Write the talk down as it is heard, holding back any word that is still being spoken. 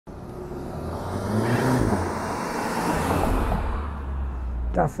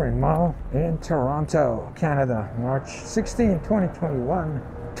Dufferin Mall in Toronto, Canada, March 16, 2021,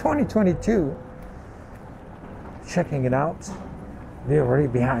 2022. Checking it out. We're already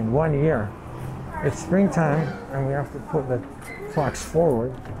behind 1 year. It's springtime and we have to put the clocks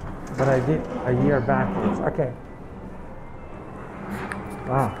forward, but I did a year backwards. Okay.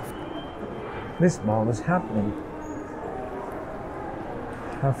 Wow. This mall is happening.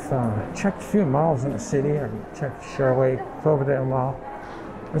 I've checked a few malls in the city. I've checked Sherway, Cloverdale Mall.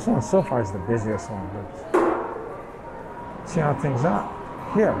 This one so far is the busiest one, but see how things are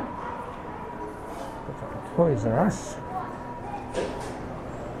here. Toys R Us.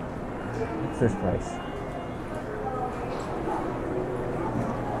 What's this place?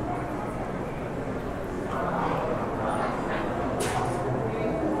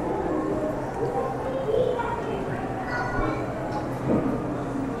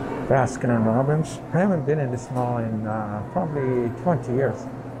 Baskin and Robbins. I haven't been in this mall in probably 20 years.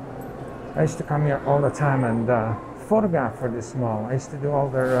 I used to come here all the time and photograph for this mall. I used to do all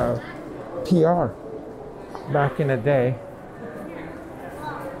their PR back in the day.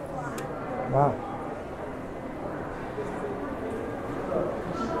 Wow.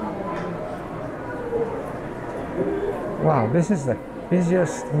 Wow, this is the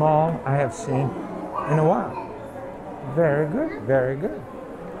busiest mall I have seen in a while. Very good, very good.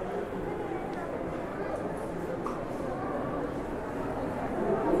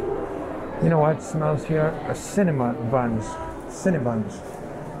 You know what smells here? Cinnabons.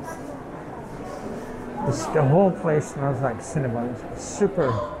 The whole place smells like Cinnabons.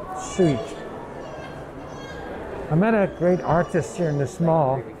 Super sweet. I met a great artist here in this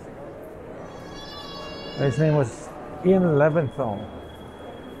mall. His name was Ian Leventhal.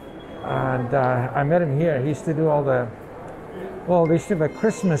 And I met him here. He used to do all the, well, they used to have a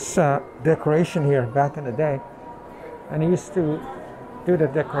Christmas decoration here back in the day. And he used to do the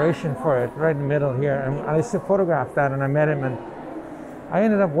decoration for it right in the middle here, and I used to photograph that, and I met him and I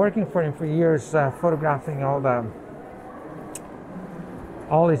ended up working for him for years, photographing all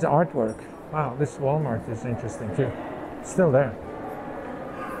his artwork. Wow, this Walmart is interesting too. It's still there.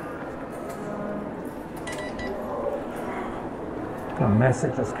 A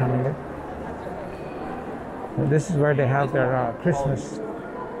message is coming in. And this is where they have their Christmas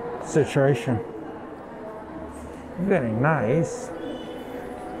situation. Very nice.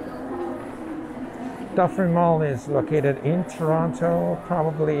 Dufferin Mall is located in Toronto.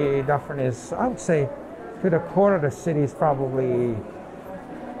 Probably Dufferin is, I would say, to the core of the city is probably,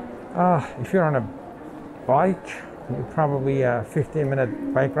 if you're on a bike, you're probably a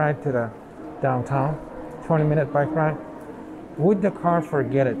 15-minute bike ride to the downtown, 20-minute bike ride. With the car,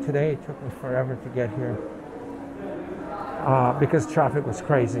 forget it. Today it took me forever to get here because traffic was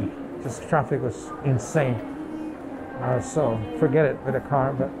crazy. Just traffic was insane. So forget it with a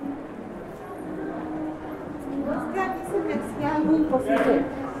car, but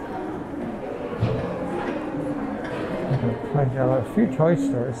like a few toy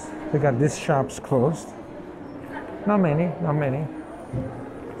stores. They got these shops closed. Not many.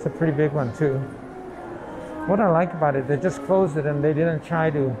 It's a pretty big one too. What I like about it, they just closed it and they didn't try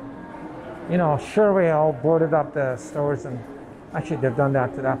to, you know, Sherway all boarded up the stores, and actually they've done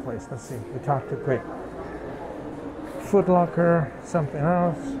that to that place. Let's see, we talked to quick. Foot Locker, something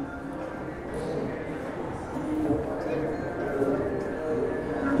else.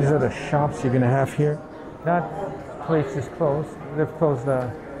 These are the shops you're gonna have here. That place is closed. They've closed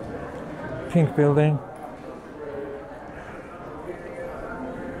the pink building.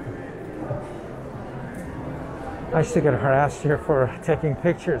 I used to get harassed here for taking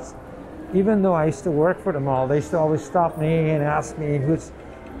pictures. Even though I used to work for the mall, they used to always stop me and ask me, who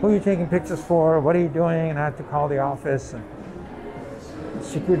are you taking pictures for? What are you doing? And I had to call the office. And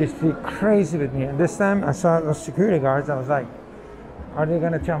security is crazy with me. And this time I saw those security guards. I was like, are they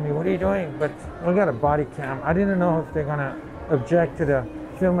going to tell me, what are you doing? But we got a body cam. I didn't know if they're going to object to the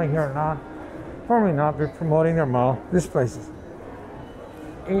filming here or not. Probably not. They're promoting their mall. This place is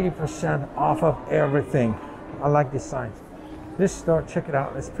 80% off of everything. I like these signs. This store, check it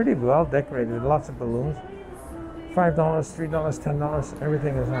out. It's pretty well decorated with lots of balloons. $5, $3, $10.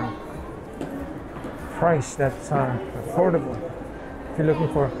 Everything is on price that's affordable. If you're looking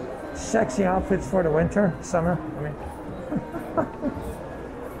for sexy outfits for the winter, summer, I mean.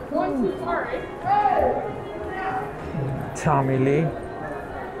 Going too far, right? Tommy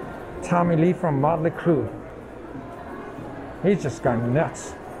Lee from Motley Crue. He's just gone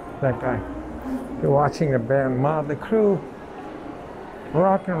nuts, that guy. You're watching the band Motley Crue,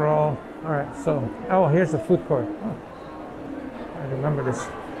 rock and roll. All right, so, oh, here's the food court. Oh, I remember this.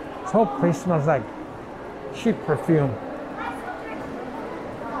 This whole place smells like cheap perfume.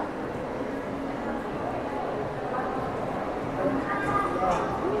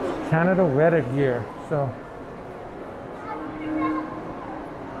 Canada weather gear. So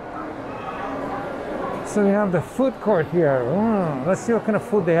we have the food court here. Let's see what kind of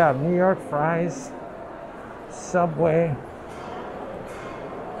food they have. New York fries, Subway.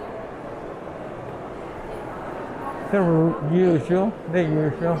 The usual.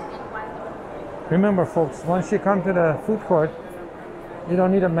 Remember, folks, once you come to the food court, you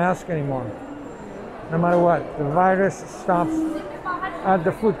don't need a mask anymore. No matter what, the virus stops at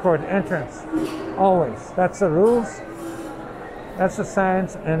the food court entrance. Always. That's the rules. That's the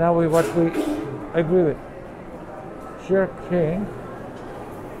science, and that we what we agree with. Sure King.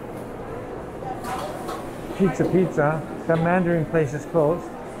 Pizza. The Mandarin place is closed.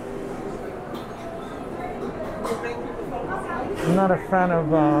 I'm not a fan of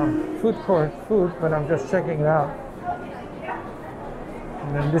food court food, but I'm just checking it out.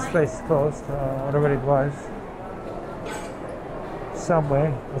 And then this place is closed, whatever it was.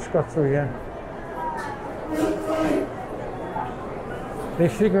 Subway. Let's go through here. They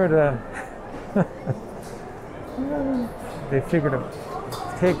figured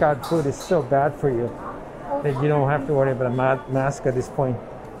takeout food is so bad for you that you don't have to worry about a mask at this point.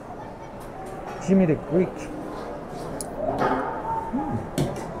 Jimmy the Greek.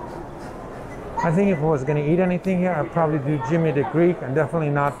 I think if I was going to eat anything here, I'd probably do Jimmy the Greek and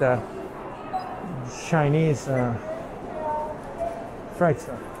definitely not the Chinese fried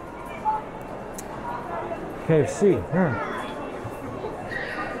stuff. KFC.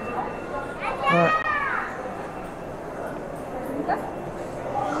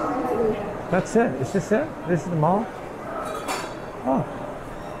 That's it. Is this it? This is the mall? Oh.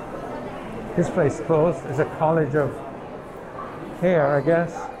 This place closed. It's a college of hair, I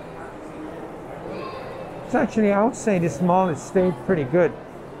guess. It's actually, I would say this mall has stayed pretty good.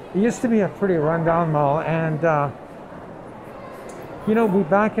 It used to be a pretty rundown mall, and you know, we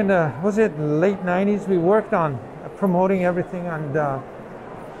back in the, was it late 90s, we worked on promoting everything and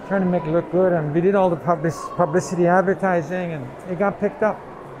trying to make it look good, and we did all the publicity advertising, and it got picked up.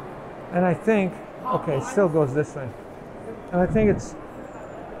 And I think, okay, it still goes this way. And I think it's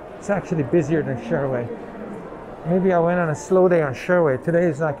actually busier than Sherway. Maybe I went on a slow day on Sherway. Today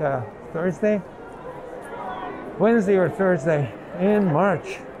is like a Thursday? Wednesday or Thursday in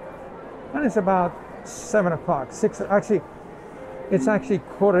March. And it's about 7 o'clock. It's actually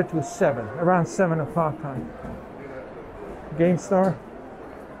 6:45, around 7 o'clock time. Game store.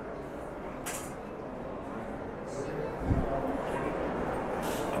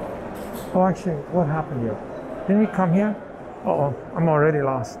 Oh, actually, what happened here? Didn't we come here? Uh-oh, I'm already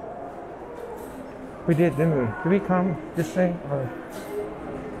lost. We did, didn't we? Did we come this way? Or...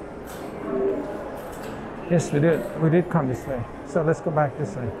 Yes, we did. We did come this way. So let's go back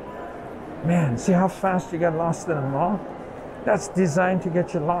this way. Man, see how fast you get lost in a mall? That's designed to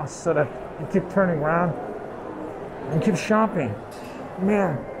get you lost so that you keep turning around and keep shopping.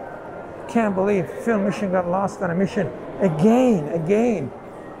 Man, can't believe Phil Mission got lost on a mission again.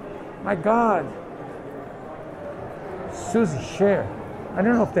 My God. Susie Share. I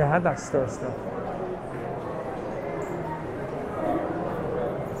don't know if they had that store still.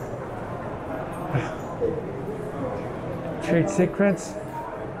 Trade Secrets.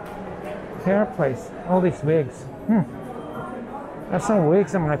 Hair place. All these wigs. I have some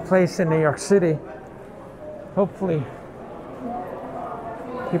wigs in my place in New York City. Hopefully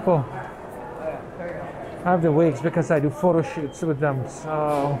people have the wigs because I do photo shoots with them.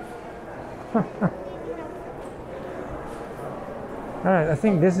 So all right, I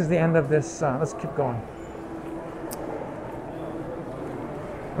think this is the end of this. Let's keep going.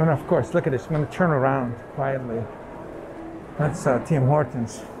 And of course, look at this. I'm going to turn around quietly. That's Tim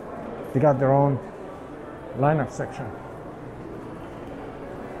Hortons. They got their own lineup section.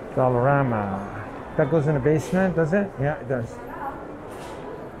 Dollarama. That goes in the basement, does it? Yeah, it does.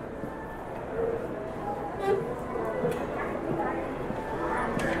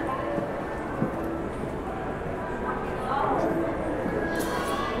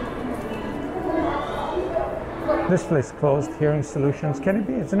 This place closed. Hearing Solutions. Can it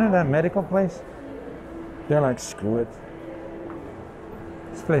be? Isn't it a medical place? They're like, screw it.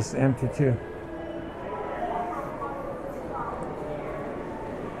 This place is empty too.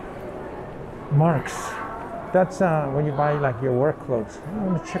 Marks. That's when you buy like your work clothes.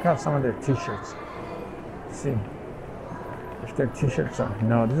 Let me check out some of their t-shirts. See if their t-shirts are.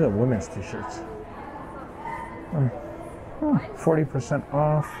 No, these are women's t-shirts. 40%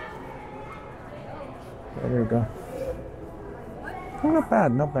 off. There you go. Oh, not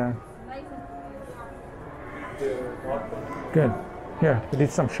bad, not bad. Good. Here, we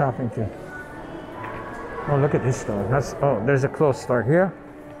did some shopping too. Oh, look at this store. There's a clothes store here.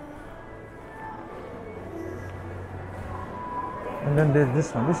 And then there's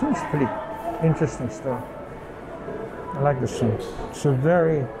this one. This one's pretty interesting store. I like this one. It's a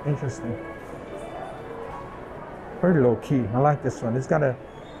very interesting. Very low key. I like this one. It's got a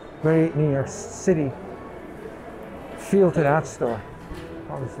very New York City feel to that store.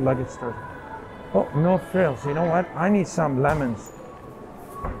 All this luggage store. Oh, no frills. You know what? I need some lemons.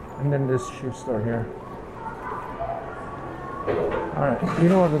 And then this shoe store here. All right. You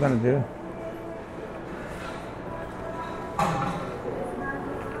know what we're gonna do?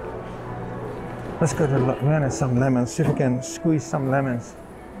 Let's go to some lemons. See if we can squeeze some lemons.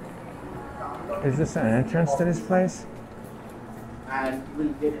 Is this an entrance to this place? And you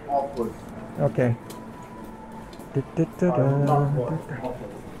will get offers. Okay.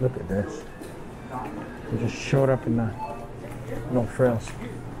 Look at this. We just showed up in the no frills.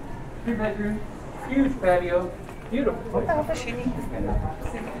 3-bedroom, huge patio, beautiful.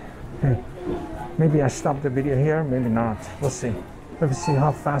 Hey, maybe I stop the video here, maybe not. We'll see. Let's see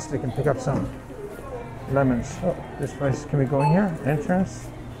how fast we can pick up some lemons. Oh, this place. Can we go in here? Entrance?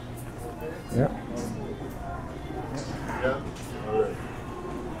 Yeah.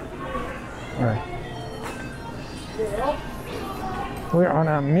 All right. We're on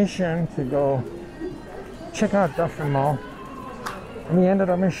a mission to go check out Dufferin Mall. And we ended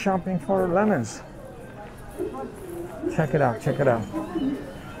up shopping for lemons. Check it out, check it out.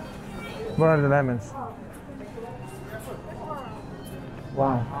 What are the lemons?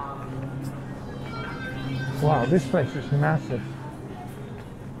 Wow. Wow, this place is massive.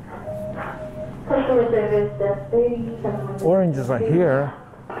 Oranges are here.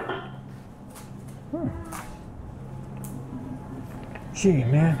 Gee,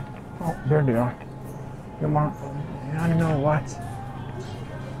 man. Oh, there they are. Come on. I know what.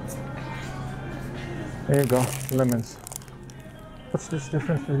 There you go, lemons. What's this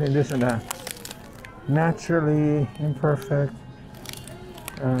difference between this and that? Naturally imperfect.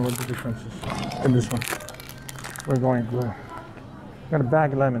 What's the differences? In this one. We're going blue. Got a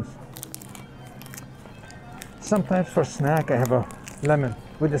bag of lemons. Sometimes for snack I have a lemon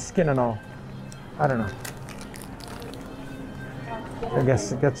with the skin and all. I don't know. I guess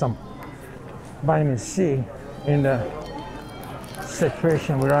to get some vitamin C in the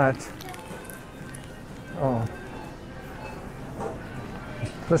situation we're at. Oh.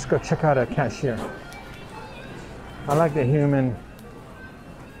 Let's go check out a cashier. I like the human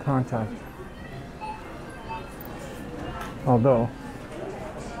contact. Although,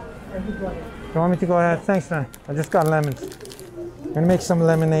 you want me to go ahead? Thanks, man. I just got lemons. I'm gonna make some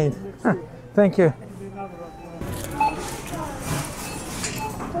lemonade. Thank you.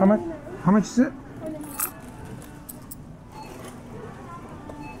 How much? How much is it?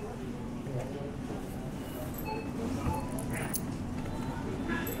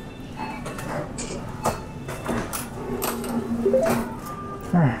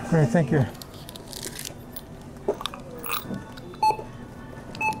 All right, great, thank you.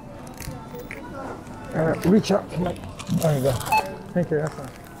 Reach up. There you go. Thank you. That's fine.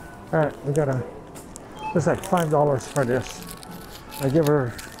 All right, we got it's like $5 for this. I give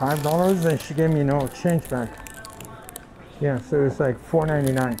her $5 and she gave me no change back. Yeah, so it's like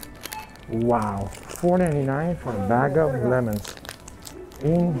 $4.99. Wow, $4.99 for a bag of lemons.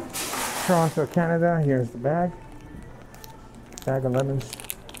 In Toronto, Canada, here's the bag. Bag of lemons.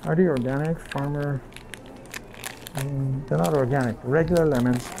 Are they organic? Farmer? They're not organic. Regular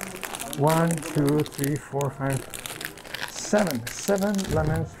lemons. 1, 2, 3, 4, 5, 7. 7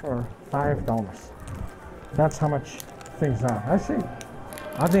 lemons for $5. That's how much things are. I think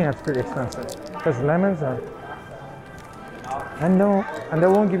that's pretty expensive because lemons are. And they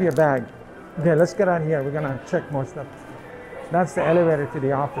won't give you a bag. Okay, let's get out of here. We're gonna check more stuff. That's the elevator to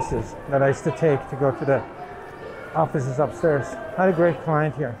the offices that I used to take to go to the offices upstairs. I had a great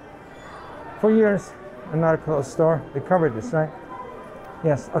client here. For years, another closed store. They covered this, right?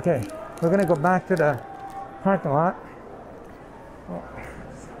 Yes, okay. We're gonna go back to the parking lot.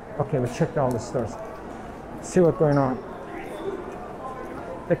 Okay, we checked all the stores. See what's going on.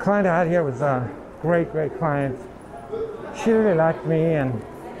 The client I had here was a great client. She really liked me and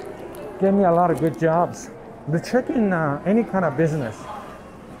gave me a lot of good jobs. The trick in any kind of business,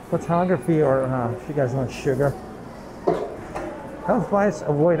 photography or if you guys want sugar, health-wise,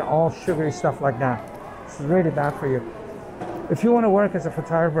 avoid all sugary stuff like that. It's really bad for you. If you want to work as a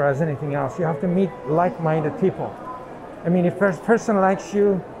photographer or as anything else, you have to meet like-minded people. I mean, if a person likes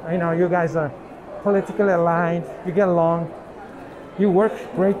you, you know, you guys are politically aligned, you get along, you work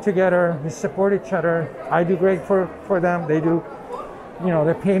great together, you support each other. I do great for them, they do, you know,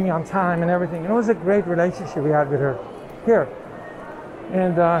 they pay me on time and everything. And it was a great relationship we had with her here.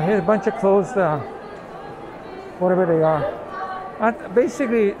 And here's a bunch of clothes, whatever they are.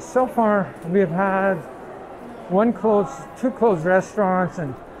 Basically, so far we've had two closed restaurants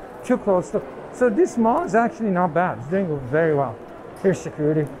and two closed stores. So this mall is actually not bad. It's doing very well. Here's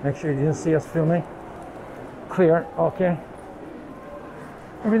security. Make sure you didn't see us filming. Clear. Okay.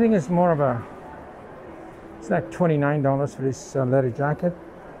 Everything is more of a. It's like $29 for this leather jacket.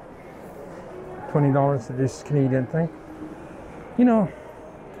 $20 for this Canadian thing. You know,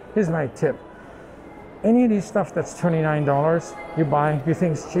 here's my tip. Any of these stuff that's $29 you buy, you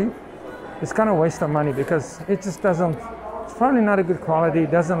think it's cheap, it's kind of a waste of money because it just doesn't, it's probably not a good quality,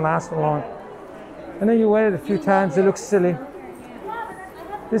 it doesn't last long. And then you wear it a few times, it looks silly.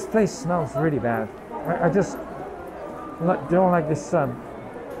 This place smells really bad. I just don't like this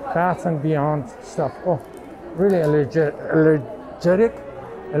Bath and Beyond stuff. Oh, really allergic?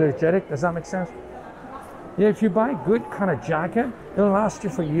 Does that make sense? Yeah, if you buy a good kind of jacket, it'll last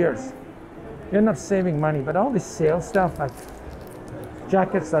you for years. You end up saving money, but all this sale stuff, like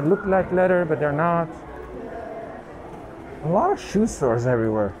jackets that look like leather, but they're not. A lot of shoe stores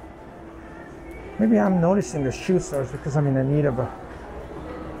everywhere. Maybe I'm noticing the shoe stores because I'm in need of a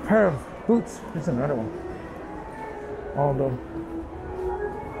pair of boots. Here's another one. Although,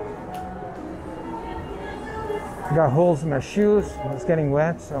 I got holes in my shoes, it's getting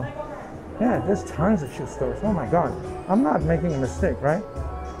wet, so yeah, there's tons of shoe stores. Oh my God, I'm not making a mistake, right?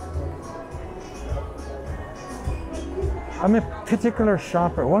 I'm a particular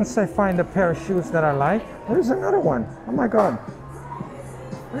shopper. Once I find a pair of shoes that I like, there's another one. Oh my God.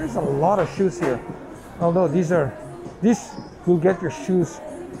 There's a lot of shoes here. Although these will get your shoes,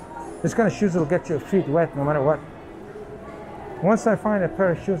 this kind of shoes will get your feet wet no matter what. Once I find a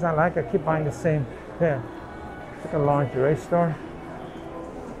pair of shoes I like, I keep buying the same pair. It's like a lingerie store.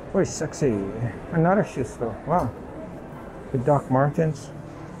 Very sexy. Another shoe store. Wow. The Doc Martens.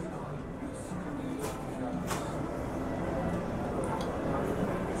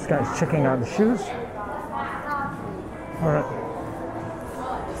 Guys checking out the shoes. All right,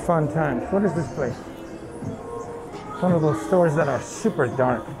 fun times. What is this place? One of those stores that are super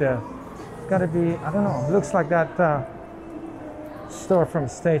dark. It's got to be, I don't know, it looks like that store from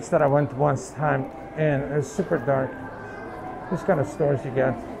States that I went once time in. It's super dark. This kind of stores you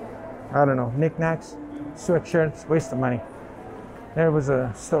get, I don't know, knickknacks, sweatshirts, waste of money. There was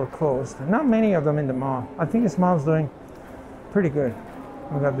a store closed. Not many of them in the mall. I think this mall's doing pretty good.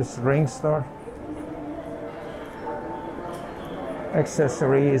 We got this ring store,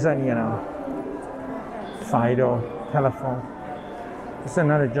 accessories, and you know, Fido, telephone. It's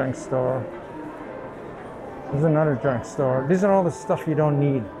another junk store. There's another junk store. These are all the stuff you don't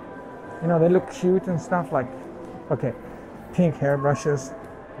need. You know, they look cute and stuff like, okay, pink hairbrushes,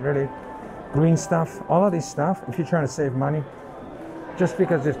 really, green stuff. All of this stuff, if you're trying to save money, just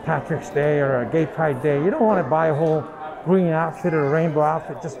because it's Patrick's Day or a Gay Pride Day, you don't want to buy a whole green outfit or a rainbow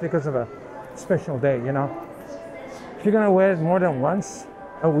outfit just because of a special day, you know. If you're gonna wear it more than once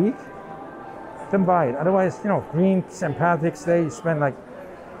a week, then buy it. Otherwise, you know, green St. Patrick's Day, you spend like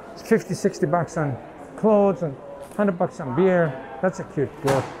 50, 60 bucks on clothes and 100 bucks on beer. That's a cute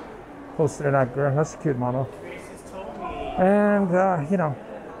girl. Posted to that girl, that's a cute model. And, you know,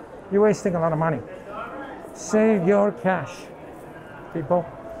 you're wasting a lot of money. Save your cash, people.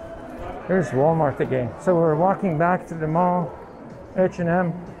 Here's Walmart again. So we're walking back to the mall,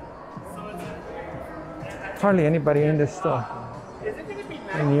 H&M. Hardly anybody in this store.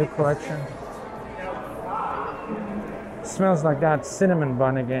 A new collection. Smells like that cinnamon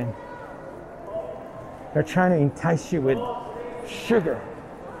bun again. They're trying to entice you with sugar.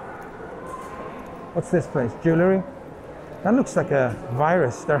 What's this place? Jewelry? That looks like a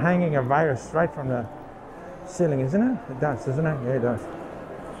virus. They're hanging a virus right from the ceiling, isn't it? It does, isn't it? Yeah, it does.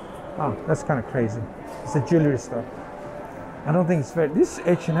 Oh, that's kind of crazy. It's a jewelry store. I don't think it's fair. This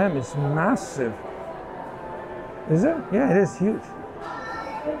H&M is massive. Is it? Yeah, it is huge.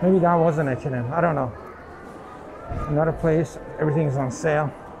 Maybe that was an H&M. I don't know. Another place, everything's on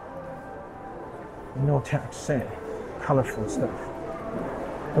sale. No tax sale. Colorful stuff.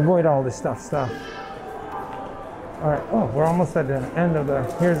 Avoid all this stuff. All right. Oh, we're almost at the end of the.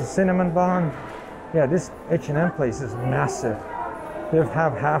 Here's a cinnamon bun. Yeah, this H&M place is massive. They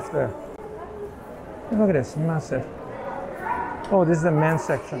have half the. Look at this, massive. Oh, this is the men's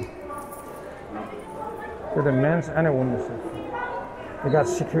section. For the men's and a women's section. They got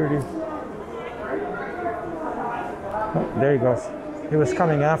security. Oh, there he goes. He was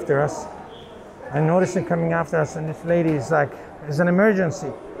coming after us. I noticed him coming after us, and this lady is like, "It's an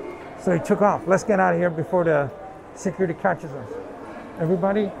emergency." So he took off. Let's get out of here before the security catches us.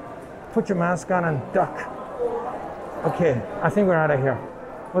 Everybody, put your mask on and duck. Okay, I think we're out of here.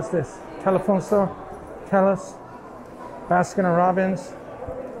 What's this? Telephone store? Tell us. Baskin and Robbins,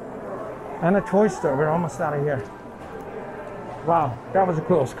 and a toy store. We're almost out of here. Wow, that was a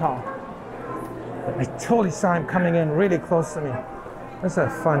close call. I totally saw him coming in really close to me. That's a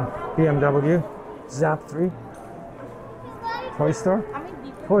fun BMW. Zap 3. Toy store.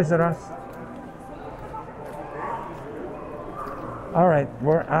 Toys R Us. All right,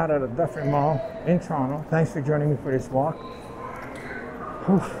 we're out of the Dufferin Mall in Toronto. Thanks for joining me for this walk.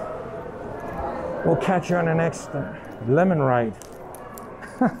 Whew. We'll catch you on the next lemon ride.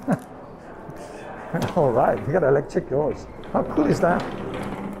 All right, we got electric doors. How cool is that?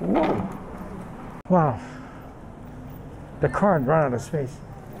 Whoa. Wow. The car had run out of space.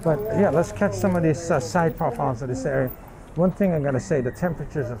 But yeah, let's catch some of these side profiles of this area. One thing I gotta say, the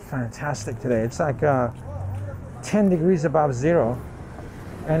temperatures are fantastic today. It's like 10 degrees above zero.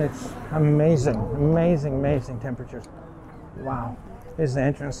 And it's amazing, amazing, amazing temperatures. Wow. Here's the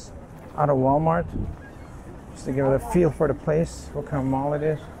entrance out of Walmart. Just to give it a feel for the place, what kind of mall it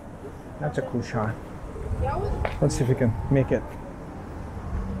is. That's a cool shot. Let's see if we can make it.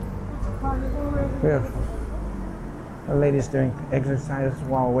 We have a lady's doing exercise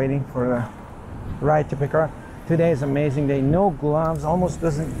while waiting for the ride to pick her up. Today is an amazing day. No gloves,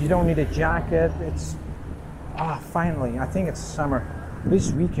 you don't need a jacket. It's, finally, I think it's summer.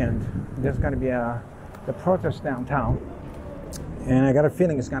 This weekend, there's gonna be the protest downtown. And I got a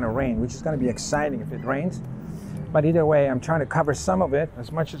feeling it's gonna rain, which is gonna be exciting if it rains. But either way, I'm trying to cover some of it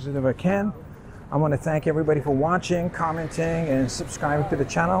as much as I can. I want to thank everybody for watching, commenting, and subscribing to the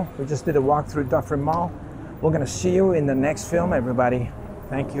channel. We just did a walk through Dufferin Mall. We're gonna see you in the next film, everybody.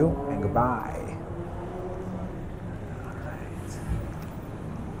 Thank you and goodbye.